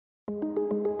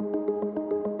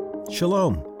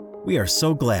Shalom. We are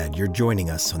so glad you're joining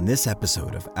us on this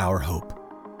episode of Our Hope.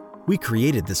 We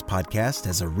created this podcast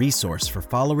as a resource for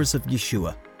followers of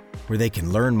Yeshua, where they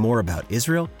can learn more about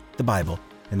Israel, the Bible,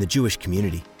 and the Jewish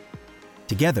community.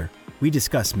 Together, we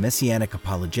discuss messianic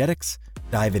apologetics,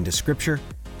 dive into scripture,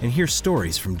 and hear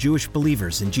stories from Jewish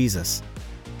believers in Jesus.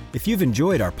 If you've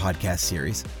enjoyed our podcast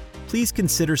series, please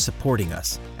consider supporting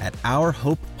us at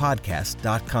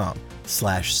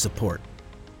ourhopepodcast.com/support.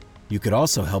 You could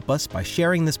also help us by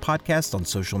sharing this podcast on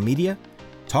social media,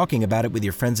 talking about it with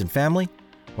your friends and family,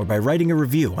 or by writing a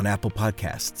review on Apple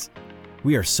Podcasts.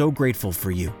 We are so grateful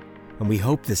for you, and we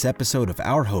hope this episode of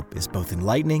Our Hope is both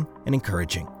enlightening and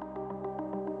encouraging.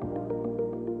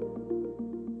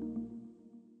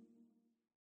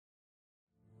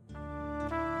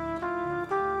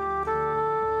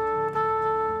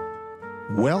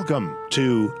 Welcome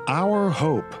to Our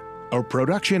Hope, a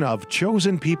production of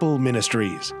Chosen People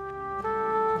Ministries.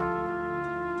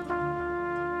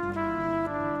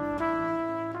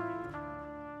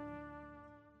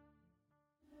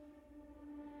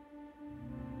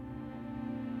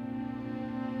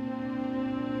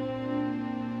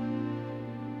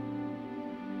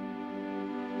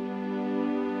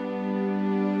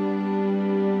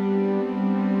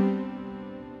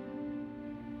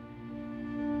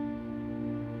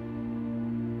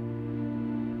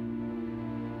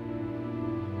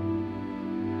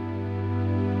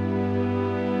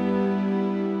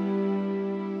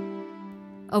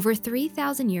 Over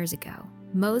 3,000 years ago,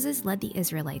 Moses led the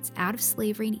Israelites out of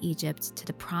slavery in Egypt to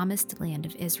the promised land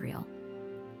of Israel.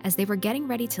 As they were getting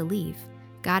ready to leave,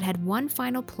 God had one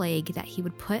final plague that he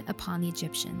would put upon the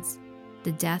Egyptians,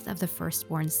 the death of the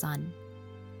firstborn son.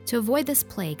 To avoid this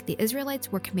plague, the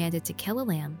Israelites were commanded to kill a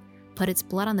lamb, put its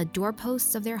blood on the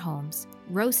doorposts of their homes,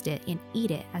 roast it, and eat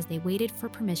it as they waited for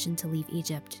permission to leave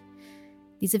Egypt.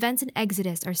 These events in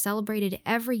Exodus are celebrated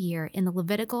every year in the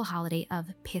Levitical holiday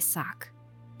of Pesach,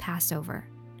 Passover.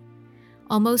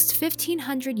 Almost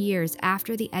 1,500 years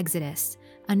after the Exodus,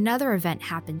 another event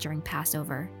happened during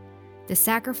Passover, the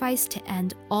sacrifice to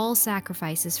end all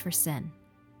sacrifices for sin.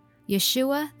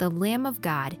 Yeshua, the Lamb of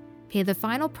God, paid the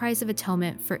final price of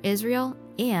atonement for Israel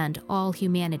and all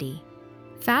humanity.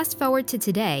 Fast forward to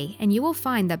today, and you will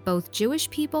find that both Jewish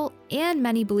people and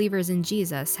many believers in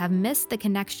Jesus have missed the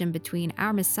connection between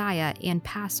our Messiah and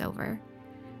Passover.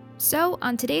 So,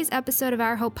 on today's episode of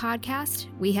Our Hope Podcast,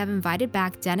 we have invited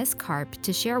back Dennis Karp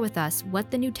to share with us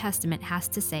what the New Testament has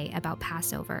to say about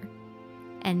Passover.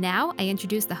 And now, I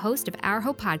introduce the host of Our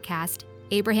Hope Podcast,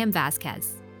 Abraham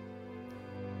Vasquez.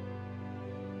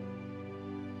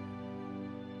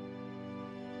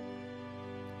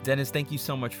 Dennis, thank you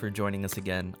so much for joining us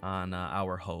again on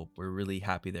Our Hope. We're really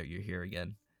happy that you're here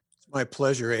again. It's my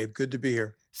pleasure, Abe. Good to be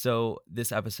here. So,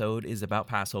 this episode is about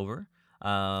Passover.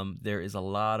 There is a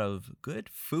lot of good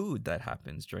food that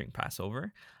happens during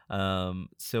Passover.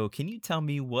 So can you tell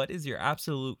me, what is your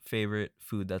absolute favorite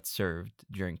food that's served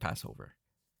during Passover?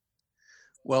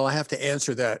 Well, I have to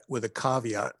answer that with a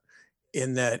caveat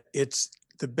in that it's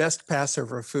the best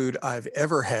Passover food I've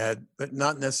ever had, but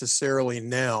not necessarily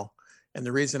now. And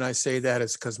the reason I say that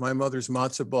is because my mother's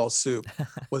matzo ball soup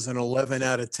was an 11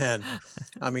 out of 10.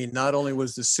 I mean, not only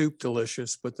was the soup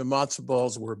delicious, but the matzo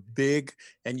balls were big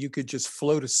and you could just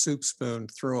float a soup spoon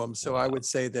through them. So I would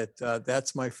say that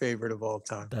that's my favorite of all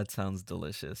time. That sounds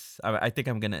delicious. I think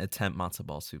I'm going to attempt matzo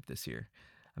ball soup this year.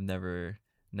 I've never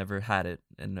had it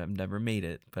and I've never made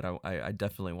it, but I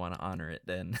definitely want to honor it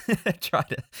and try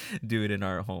to do it in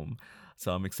our home.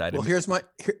 So I'm excited. Well, here's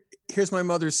my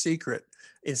mother's secret.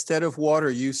 Instead of water,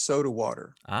 use soda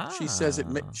water. She says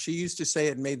she used to say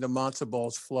it made the matzo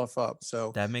balls fluff up.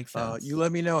 So that makes sense. You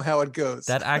let me know how it goes.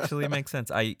 That actually makes sense.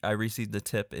 I received the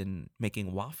tip in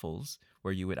making waffles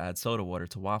where you would add soda water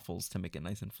to waffles to make it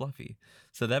nice and fluffy.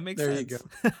 So that makes sense. There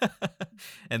you go.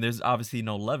 And there's obviously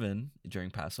no leaven during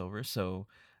Passover, so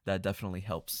that definitely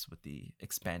helps with the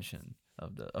expansion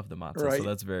of the matzah. Right. So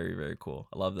that's very, very cool.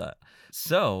 I love that.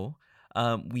 So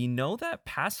we know that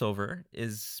Passover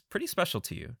is pretty special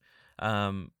to you.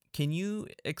 Can you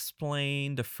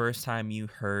explain the first time you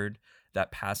heard that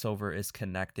Passover is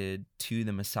connected to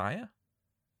the Messiah?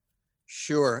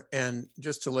 Sure. And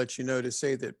just to let you know, to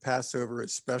say that Passover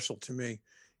is special to me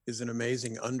is an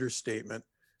amazing understatement,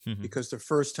 because the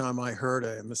first time I heard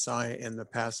a Messiah in the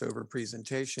Passover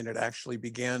presentation, it actually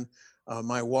began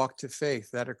my walk to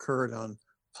faith. That occurred on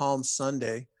Palm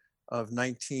Sunday of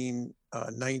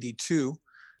 1992.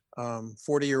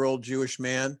 40-year-old Jewish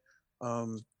man,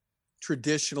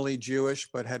 traditionally Jewish,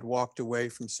 but had walked away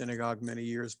from synagogue many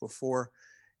years before.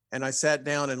 And I sat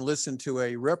down and listened to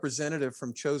a representative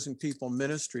from Chosen People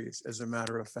Ministries, as a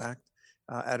matter of fact.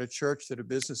 at a church that a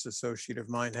business associate of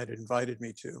mine had invited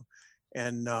me to.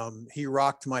 And he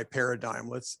rocked my paradigm,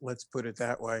 let's put it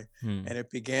that way. Hmm. And it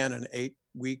began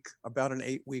about an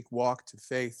 8-week walk to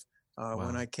faith when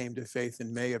Wow. I came to faith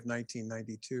in May of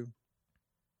 1992.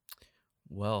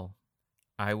 Well,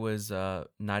 I was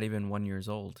not even 1 year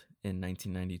old in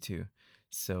 1992.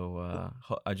 So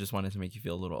I just wanted to make you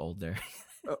feel a little old there.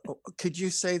 Could you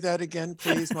say that again,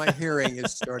 please? My hearing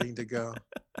is starting to go.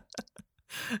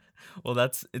 Well,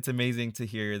 it's amazing to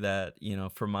hear that,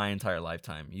 for my entire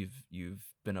lifetime, you've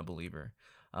been a believer.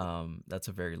 That's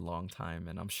a very long time,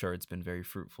 and I'm sure it's been very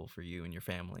fruitful for you and your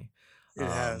family. It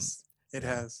Um, has. It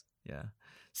yeah, has. yeah.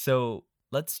 So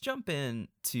let's jump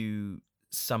into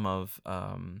some of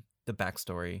the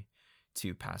backstory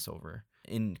to Passover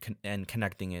and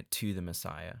connecting it to the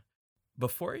Messiah.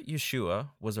 Before Yeshua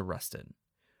was arrested,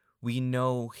 we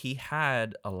know he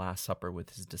had a Last Supper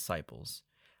with his disciples.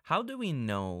 How do we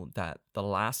know that the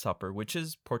Last Supper, which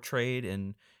is portrayed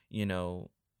in,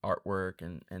 artwork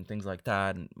and things like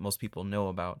that, and most people know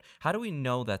about, how do we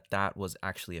know that that was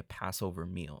actually a Passover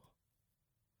meal?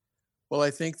 Well, I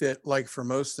think that, like for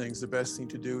most things, the best thing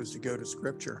to do is to go to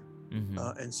Scripture Mm-hmm.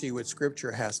 and see what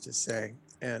Scripture has to say.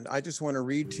 And I just want to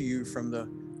read to you from the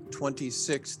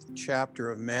 26th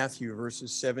chapter of Matthew,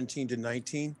 verses 17 to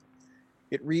 19.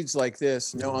 It reads like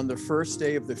this: Now, on the first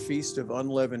day of the Feast of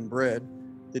Unleavened Bread,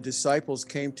 the disciples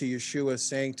came to Yeshua,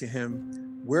 saying to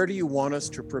him, "Where do you want us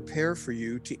to prepare for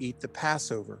you to eat the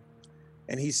Passover?"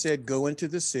 And he said, "Go into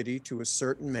the city to a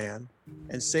certain man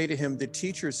and say to him, 'The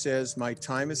teacher says, my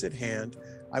time is at hand.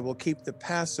 I will keep the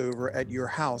Passover at your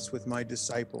house with my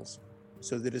disciples.'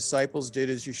 So the disciples did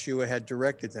as Yeshua had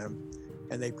directed them,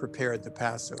 and they prepared the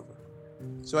Passover."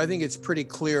 So I think it's pretty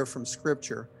clear from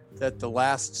Scripture that the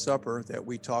Last Supper that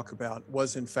we talk about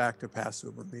was in fact a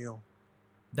Passover meal.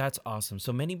 That's awesome.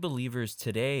 So many believers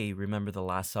today remember the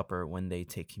Last Supper when they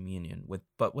take communion,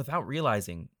 but without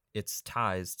realizing its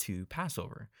ties to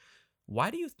Passover.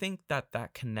 Why do you think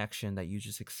that connection that you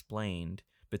just explained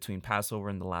between Passover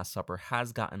and the Last Supper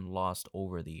has gotten lost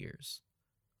over the years?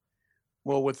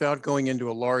 Well, without going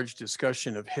into a large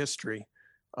discussion of history,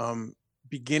 um,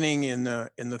 beginning in the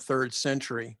 3rd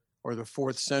century or the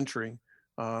 4th century,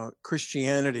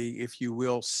 Christianity, if you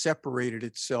will, separated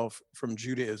itself from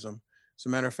Judaism. As a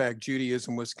matter of fact,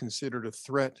 Judaism was considered a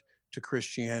threat to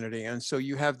Christianity, and so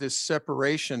you have this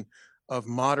separation of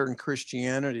modern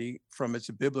Christianity from its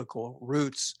biblical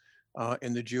roots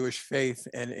in the Jewish faith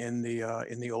and in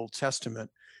the Old Testament.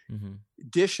 Mm-hmm.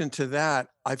 Addition to that,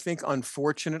 I think,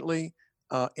 unfortunately,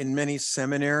 in many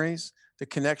seminaries, the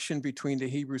connection between the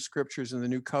Hebrew Scriptures and the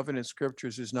New Covenant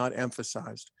Scriptures is not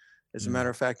emphasized. As a Mm. matter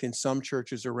of fact, in some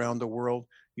churches around the world,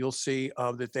 you'll see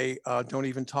that they don't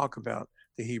even talk about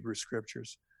the Hebrew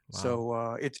Scriptures. Wow.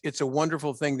 So it's a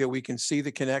wonderful thing that we can see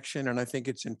the connection, and I think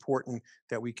it's important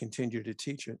that we continue to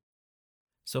teach it.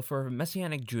 So for a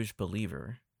Messianic Jewish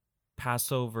believer,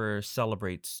 Passover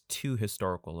celebrates two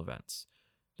historical events: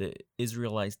 the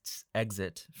Israelites'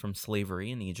 exit from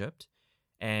slavery in Egypt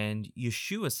and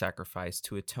Yeshua's sacrifice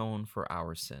to atone for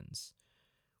our sins.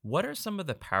 What are some of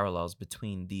the parallels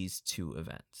between these two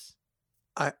events?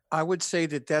 I would say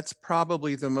that that's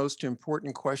probably the most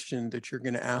important question that you're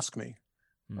going to ask me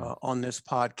Hmm. on this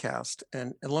podcast.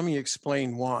 And let me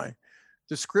explain why.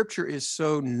 The Scripture is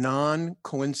so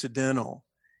non-coincidental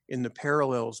in the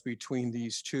parallels between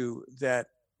these two that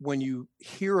when you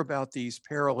hear about these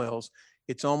parallels,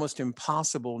 it's almost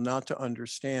impossible not to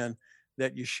understand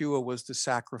that Yeshua was the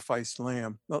sacrificed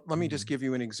lamb. Let me just Mhm. give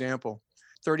you an example.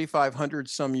 3,500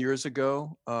 some years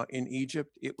ago in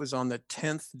Egypt, it was on the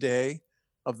 10th day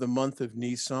of the month of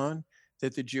Nisan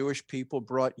that the Jewish people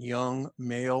brought young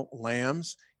male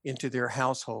lambs into their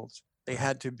households. They Right.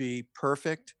 had to be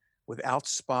perfect, without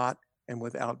spot, and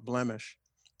without blemish.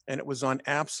 And it was on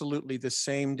absolutely the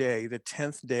same day, the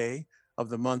 10th day of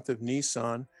the month of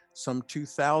Nisan, some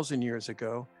 2,000 years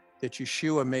ago, that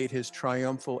Yeshua made his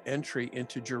triumphal entry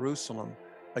into Jerusalem,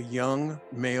 a young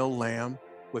male lamb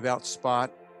without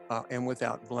spot and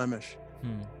without blemish.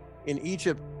 Hmm. In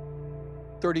Egypt,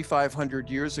 3,500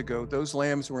 years ago, those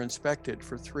lambs were inspected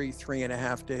for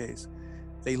 3.5 days.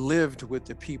 They lived with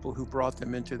the people who brought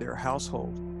them into their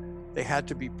household. They had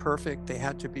to be perfect. They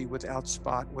had to be without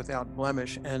spot, without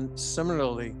blemish. And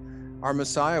similarly, our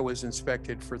Messiah was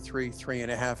inspected for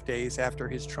 3.5 days after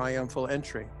his triumphal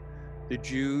entry. The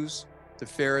Jews, the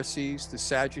Pharisees, the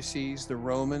Sadducees, the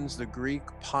Romans, the Greek,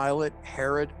 Pilate,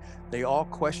 Herod, they all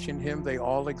questioned him. They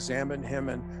all examined him.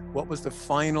 And what was the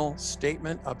final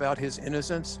statement about his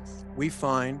innocence? We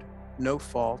find no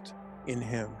fault in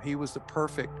him. He was the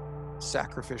perfect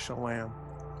sacrificial lamb.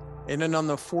 And then on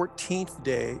the 14th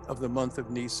day of the month of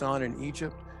Nisan in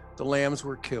Egypt, the lambs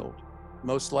were killed,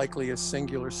 most likely a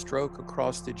singular stroke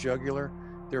across the jugular.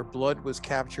 Their blood was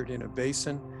captured in a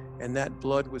basin, and that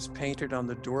blood was painted on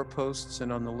the doorposts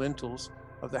and on the lintels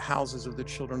of the houses of the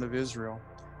children of Israel.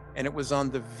 And it was on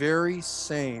the very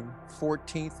same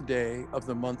 14th day of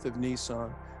the month of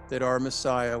Nisan that our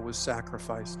Messiah was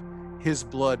sacrificed. His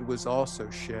blood was also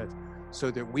shed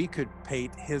so that we could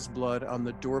paint his blood on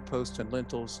the doorposts and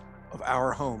lintels of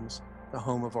our homes, the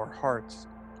home of our hearts.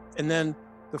 And then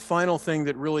the final thing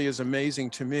that really is amazing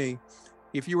to me,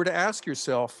 if you were to ask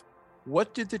yourself,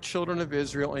 what did the children of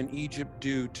Israel in Egypt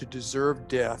do to deserve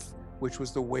death, which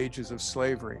was the wages of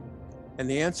slavery? And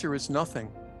the answer is nothing.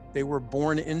 They were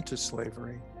born into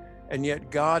slavery. And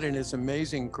yet God, in his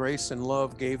amazing grace and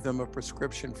love, gave them a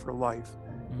prescription for life,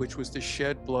 which was the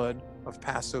shed blood of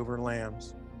Passover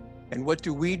lambs. And what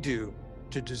do we do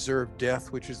to deserve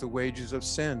death, which is the wages of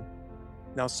sin?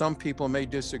 Now, some people may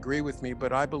disagree with me,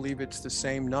 but I believe it's the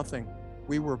same nothing.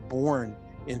 We were born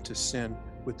into sin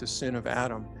with the sin of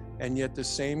Adam, and yet the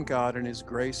same God in his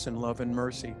grace and love and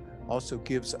mercy also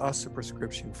gives us a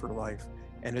prescription for life,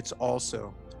 and it's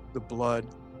also the blood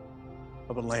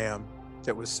of a lamb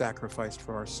that was sacrificed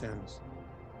for our sins.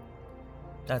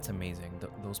 That's amazing.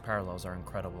 Those parallels are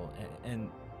incredible. And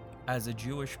as a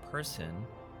Jewish person,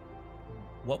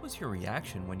 what was your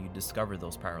reaction when you discovered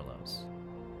those parallels?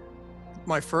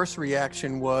 My first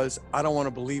reaction was, I don't want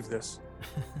to believe this.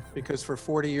 Because for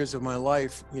 40 years of my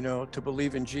life, to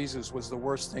believe in Jesus was the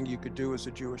worst thing you could do as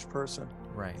a Jewish person.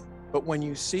 Right. But when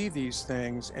you see these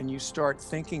things and you start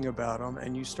thinking about them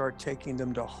and you start taking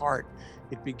them to heart,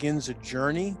 it begins a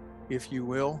journey, if you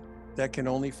will, that can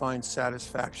only find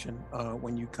satisfaction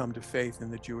when you come to faith in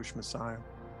the Jewish Messiah.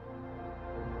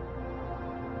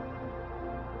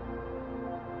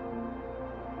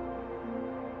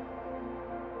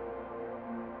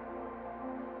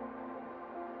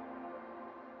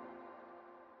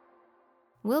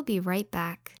 We'll be right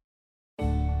back.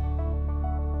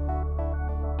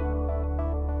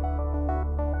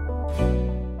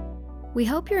 We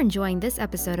hope you're enjoying this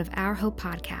episode of Our Hope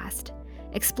Podcast.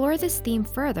 Explore this theme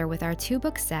further with our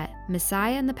 2-book set,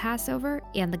 Messiah and the Passover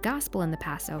and the Gospel and the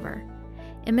Passover.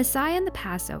 In Messiah and the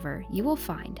Passover, you will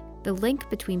find the link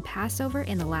between Passover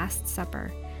and the Last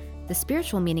Supper, the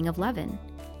spiritual meaning of leaven,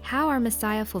 how our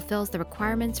Messiah fulfills the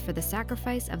requirements for the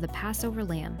sacrifice of the Passover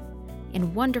lamb,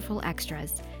 and wonderful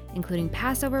extras, including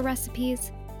Passover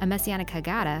recipes, a Messianic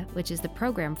Haggadah, which is the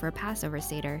program for a Passover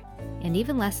Seder, and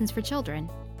even lessons for children.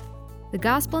 The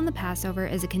Gospel and the Passover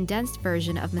is a condensed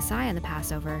version of Messiah and the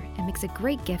Passover and makes a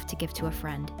great gift to give to a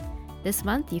friend. This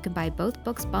month, you can buy both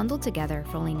books bundled together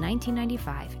for only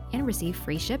 $19.95 and receive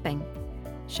free shipping.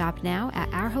 Shop now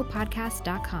at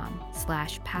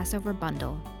ourhopepodcast.com/Passover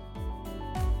bundle.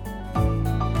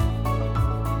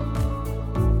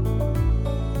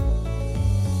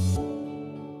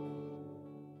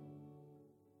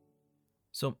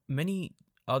 So many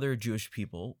other Jewish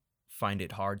people find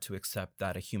it hard to accept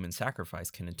that a human sacrifice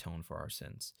can atone for our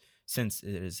sins, since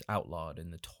it is outlawed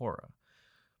in the Torah.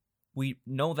 We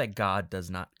know that God does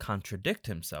not contradict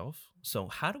himself, so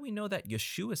how do we know that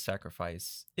Yeshua's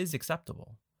sacrifice is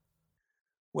acceptable?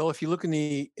 Well, if you look in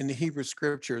the Hebrew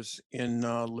scriptures in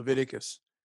Leviticus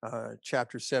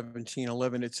chapter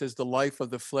 17:11, it says, "The life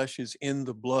of the flesh is in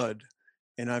the blood,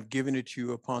 and I've given it to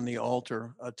you upon the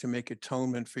altar to make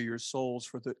atonement for your souls,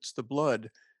 for it's the blood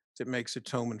that makes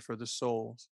atonement for the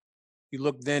souls." You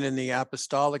look then in the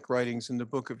apostolic writings in the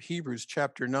book of Hebrews,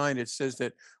 chapter 9, it says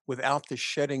that without the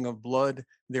shedding of blood,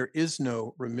 there is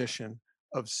no remission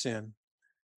of sin.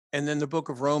 And then the book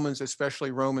of Romans,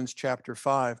 especially Romans chapter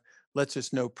 5, lets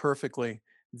us know perfectly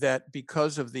that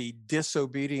because of the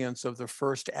disobedience of the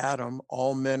first Adam,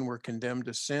 all men were condemned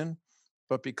to sin.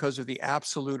 But because of the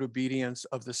absolute obedience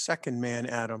of the second man,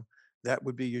 Adam, that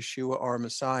would be Yeshua, our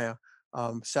Messiah,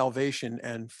 salvation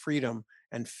and freedom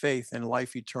and faith and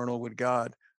life eternal with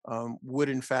God would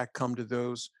in fact come to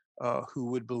those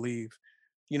who would believe.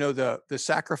 The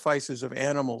sacrifices of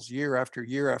animals year after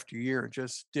year after year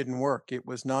just didn't work. It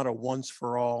was not a once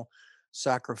for all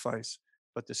sacrifice,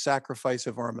 but the sacrifice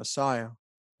of our Messiah,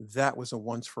 that was a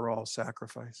once for all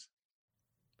sacrifice.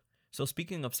 So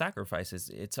speaking of sacrifices,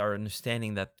 it's our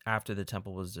understanding that after the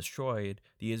temple was destroyed,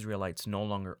 the Israelites no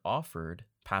longer offered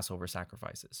Passover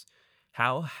sacrifices.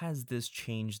 How has this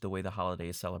changed the way the holiday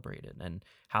is celebrated? And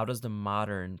how does the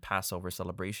modern Passover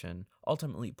celebration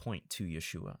ultimately point to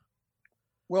Yeshua?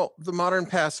 Well, the modern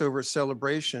Passover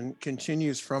celebration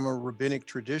continues from a rabbinic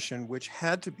tradition which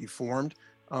had to be formed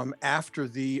after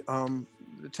the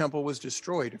temple was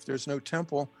destroyed. If there's no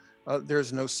temple,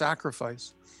 there's no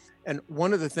sacrifice. And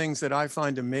one of the things that I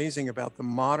find amazing about the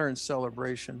modern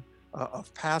celebration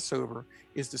of Passover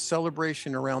is the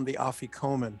celebration around the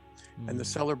Afikomen and the Mm,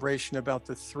 celebration about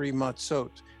the three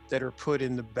matzot that are put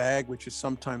in the bag, which is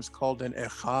sometimes called an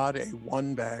echad, a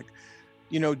one bag.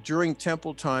 You know, during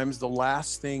temple times, the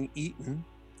last thing eaten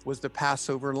was the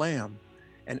Passover lamb.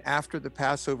 And after the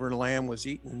Passover lamb was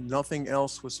eaten, nothing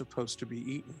else was supposed to be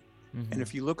eaten. And mhm,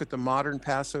 if you look at the modern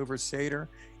Passover Seder,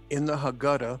 in the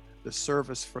Haggadah, the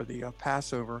service for the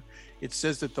Passover, it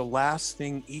says that the last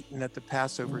thing eaten at the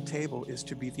Passover table is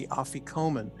to be the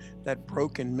afikomen, that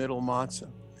broken middle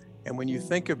matzah. And when you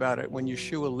think about it, when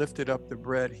Yeshua lifted up the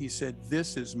bread, he said,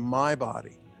 "This is my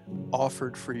body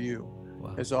offered for you.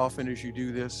 wow. As often as you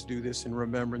do this in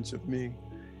remembrance of me."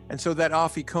 And so that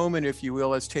afikomen, if you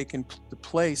will, has taken the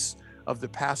place of the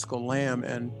Paschal lamb.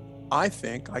 And I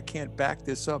think, I can't back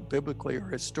this up biblically or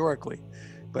historically,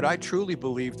 but I truly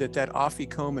believe that that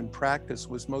afikomen practice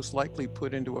was most likely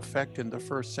put into effect in the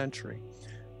first century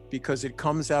because it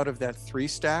comes out of that three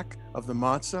stack of the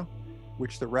matzah,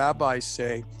 which the rabbis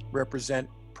say represent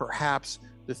perhaps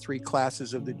the three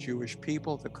classes of the Jewish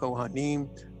people, the Kohanim,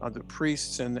 the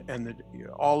priests, and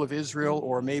all of Israel,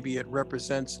 or maybe it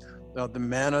represents the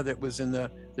manna that was in the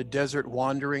desert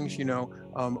wanderings,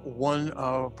 one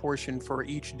portion for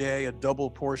each day, a double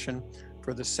portion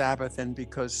for the Sabbath. And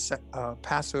because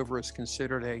Passover is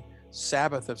considered a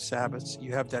Sabbath of Sabbaths,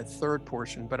 you have that third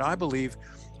portion. But I believe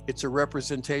it's a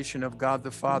representation of God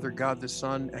the Father, God the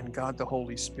Son, and God the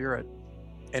Holy Spirit.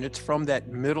 And it's from that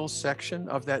middle section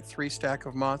of that three stack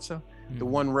of matzah, the Mm,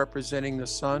 one representing the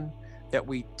Son, that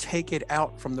we take it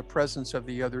out from the presence of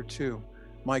the other two.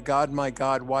 My God,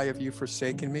 why have you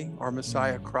forsaken me?" Our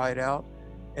Messiah mm, cried out.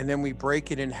 And then we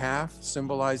break it in half,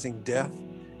 symbolizing death.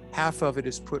 Half of it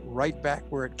is put right back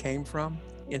where it came from.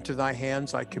 "Into thy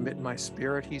hands I commit my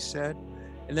spirit," he said.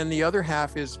 And then the other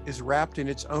half is wrapped in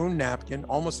its own napkin,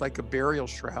 almost like a burial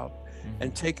shroud,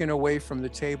 and mhm. taken away from the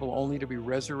table only to be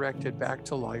resurrected back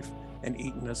to life and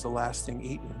eaten as the last thing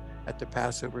eaten at the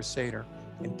Passover Seder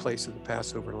in place of the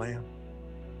Passover lamb.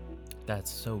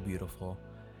 That's so beautiful.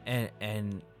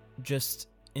 And just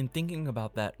in thinking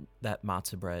about that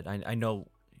matzah bread, I know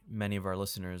many of our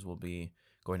listeners will be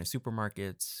going to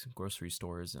supermarkets, grocery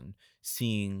stores, and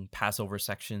seeing Passover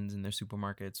sections in their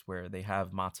supermarkets where they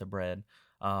have matzah bread.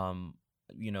 Um,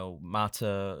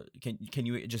 matzah. Can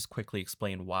you just quickly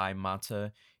explain why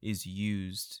matzah is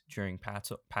used during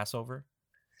Passover?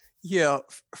 Yeah,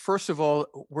 first of all,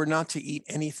 we're not to eat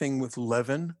anything with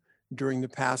leaven during the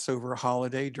Passover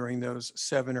holiday, during those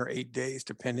 7 or 8 days,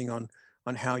 depending on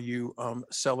how you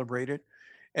celebrate it.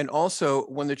 And also,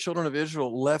 when the children of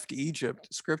Israel left Egypt,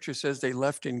 Scripture says they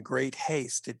left in great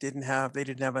haste. They didn't have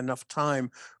enough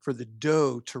time for the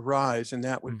dough to rise, and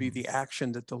that would be Hmm. the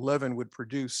action that the leaven would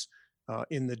produce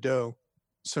in the dough.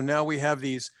 So now we have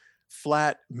these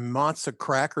flat matzah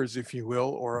crackers, if you will,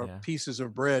 or Yeah. pieces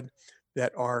of bread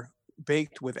that are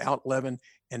baked without leaven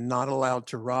and not allowed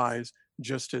to rise,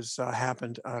 just as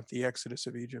happened at the Exodus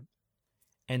of Egypt.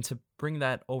 And to bring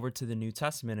that over to the New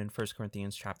Testament in 1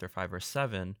 Corinthians chapter 5 verse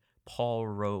 7, Paul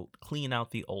wrote, "Clean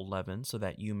out the old leaven so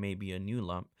that you may be a new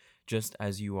lump, just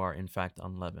as you are in fact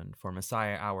unleavened. For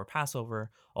Messiah our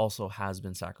Passover also has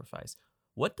been sacrificed."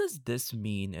 What does this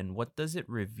mean and what does it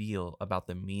reveal about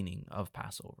the meaning of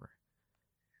Passover?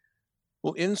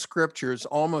 Well, in scriptures,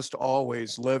 almost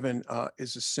always leaven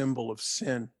is a symbol of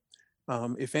sin.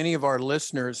 If any of our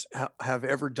listeners have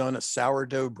ever done a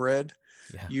sourdough bread,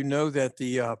 Yeah, you know that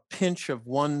the pinch of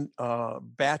one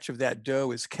batch of that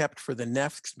dough is kept for the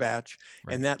next batch,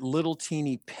 right. and that little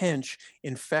teeny pinch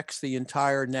infects the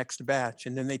entire next batch.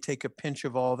 And then they take a pinch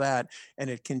of all that, and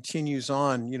it continues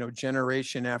on,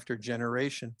 generation after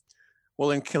generation.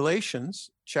 Well, in Galatians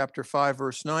chapter 5,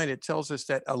 verse 9, it tells us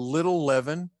that a little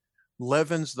leaven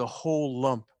leavens the whole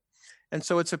lump. And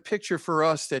so it's a picture for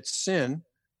us that sin,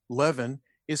 leaven,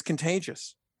 is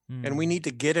contagious. And we Hmm. need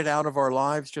to get it out of our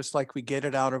lives just like we get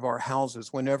it out of our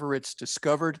houses. Whenever it's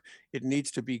discovered, it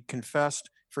needs to be confessed.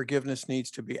 Forgiveness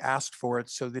needs to be asked for it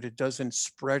so that it doesn't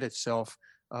spread itself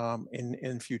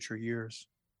in future years.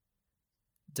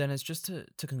 Dennis, just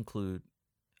to conclude,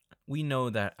 we know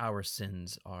that our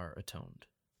sins are atoned.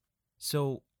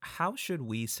 So, how should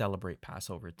we celebrate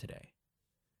Passover today?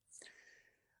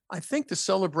 I think the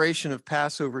celebration of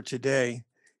Passover today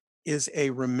is a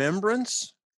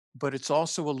remembrance, but it's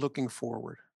also a looking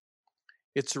forward.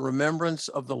 It's a remembrance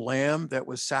of the lamb that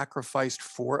was sacrificed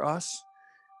for us,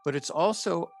 but it's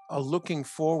also a looking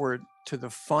forward to the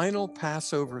final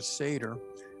Passover Seder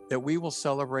that we will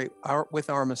celebrate with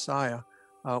our Messiah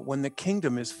when the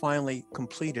kingdom is finally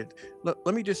completed.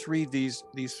 Let me just read these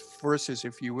verses,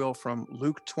 if you will, from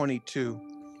Luke 22.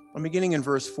 I'm beginning in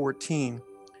verse 14.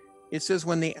 It says,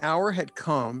 when the hour had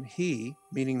come, he,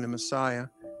 meaning the Messiah,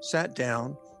 sat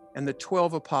down, and the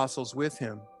 12 apostles with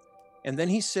him. And then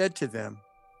he said to them,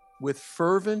 with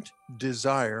fervent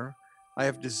desire, I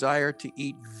have desired to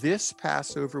eat this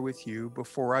Passover with you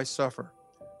before I suffer.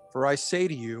 For I say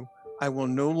to you, I will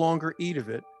no longer eat of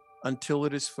it until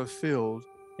it is fulfilled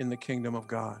in the kingdom of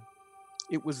God.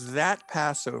 It was that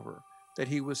Passover that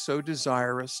he was so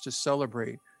desirous to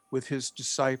celebrate with his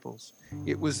disciples.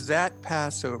 It was that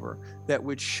Passover that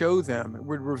would show them, it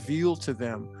would reveal to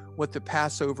them what the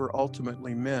Passover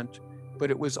ultimately meant.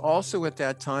 But it was also at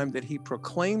that time that he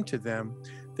proclaimed to them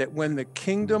that when the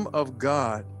kingdom of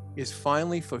God is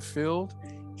finally fulfilled,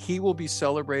 he will be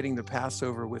celebrating the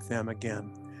Passover with them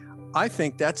again. I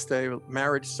think that's the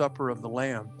marriage supper of the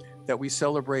Lamb that we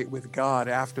celebrate with God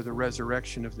after the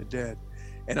resurrection of the dead.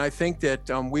 And I think that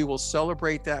we will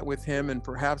celebrate that with him, and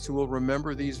perhaps we will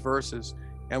remember these verses,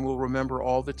 and we'll remember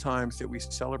all the times that we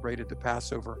celebrated the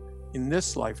Passover in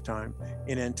this lifetime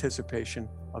in anticipation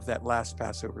of that last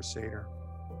Passover Seder.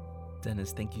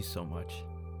 Dennis, thank you so much.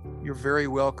 You're very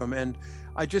welcome. And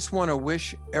I just want to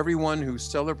wish everyone who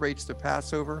celebrates the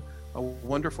Passover a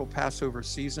wonderful Passover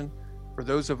season. For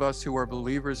those of us who are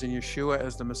believers in Yeshua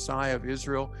as the Messiah of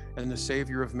Israel and the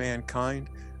Savior of mankind,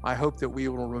 I hope that we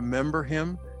will remember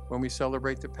him when we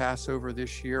celebrate the Passover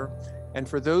this year. And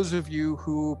for those of you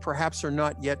who perhaps are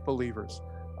not yet believers,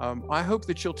 I hope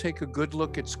that you'll take a good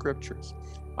look at scriptures.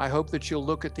 I hope that you'll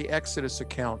look at the Exodus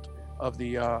account of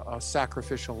the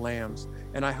sacrificial lambs.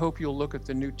 And I hope you'll look at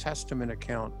the New Testament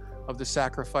account of the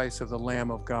sacrifice of the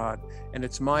Lamb of God. And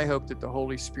it's my hope that the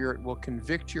Holy Spirit will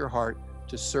convict your heart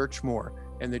to search more,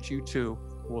 and that you too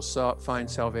will find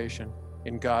salvation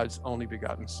in God's only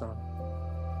begotten Son.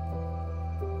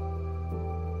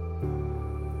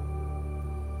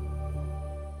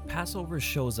 Passover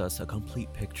shows us a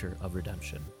complete picture of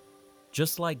redemption.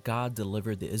 Just like God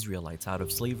delivered the Israelites out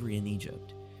of slavery in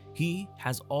Egypt, he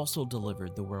has also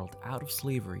delivered the world out of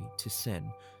slavery to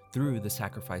sin through the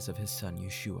sacrifice of his Son,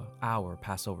 Yeshua, our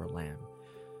Passover lamb.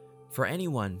 For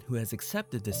anyone who has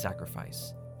accepted this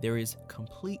sacrifice, there is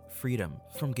complete freedom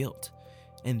from guilt,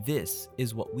 and this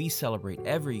is what we celebrate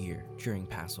every year during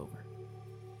Passover.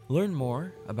 Learn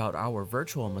more about our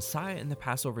virtual Messiah in the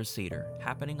Passover Seder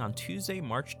happening on Tuesday,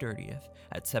 March 30th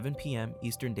at 7 p.m.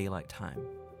 Eastern Daylight Time.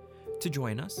 To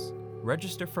join us,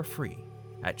 register for free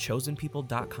at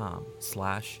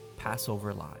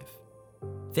chosenpeople.com/PassoverLive.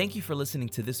 Thank you for listening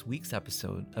to this week's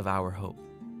episode of Our Hope.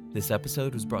 This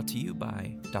episode was brought to you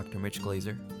by Dr. Mitch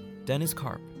Glazer, Dennis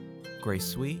Karp, Grace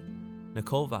Sui,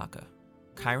 Nicole Vaca,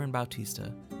 Kyron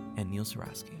Bautista, and Neil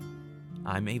Saraski.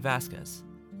 I'm A. Vasquez.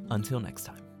 Until next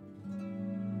time.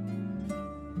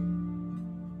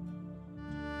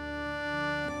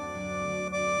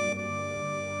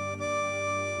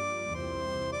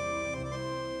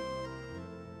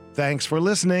 Thanks for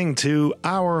listening to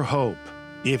Our Hope.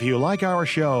 If you like our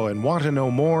show and want to know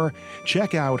more,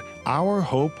 check out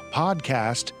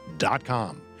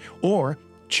ourhopepodcast.com or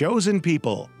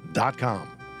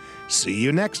chosenpeople.com. See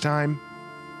you next time.